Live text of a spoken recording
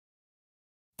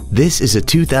This is a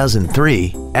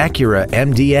 2003 Acura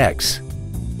MDX.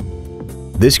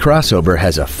 This crossover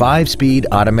has a 5-speed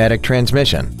automatic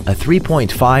transmission, a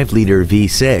 3.5-liter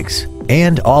V6,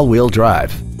 and all-wheel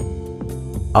drive.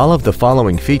 All of the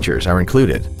following features are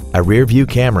included: a rear-view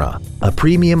camera, a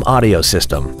premium audio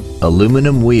system,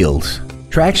 aluminum wheels,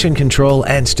 traction control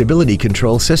and stability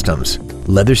control systems,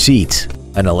 leather seats,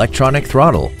 an electronic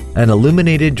throttle, an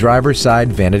illuminated driver's side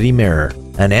vanity mirror,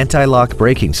 an anti-lock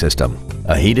braking system,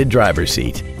 a heated driver's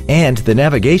seat, and the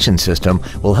navigation system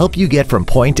will help you get from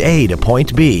point A to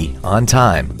point B on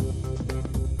time.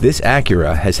 This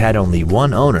Acura has had only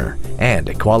one owner and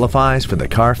it qualifies for the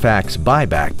Carfax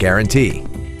buyback guarantee.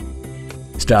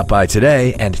 Stop by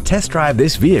today and test drive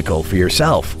this vehicle for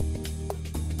yourself.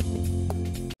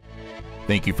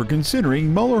 Thank you for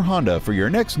considering Muller Honda for your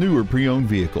next new or pre-owned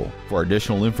vehicle. For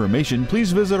additional information,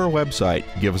 please visit our website,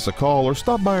 give us a call, or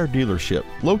stop by our dealership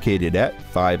located at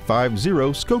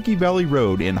 550 Skokie Valley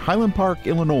Road in Highland Park,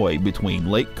 Illinois, between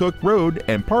Lake Cook Road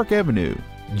and Park Avenue,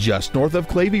 just north of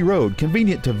Clavey Road,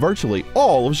 convenient to virtually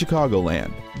all of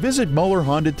Chicagoland. Visit Muller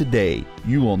Honda today.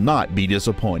 You will not be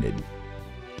disappointed.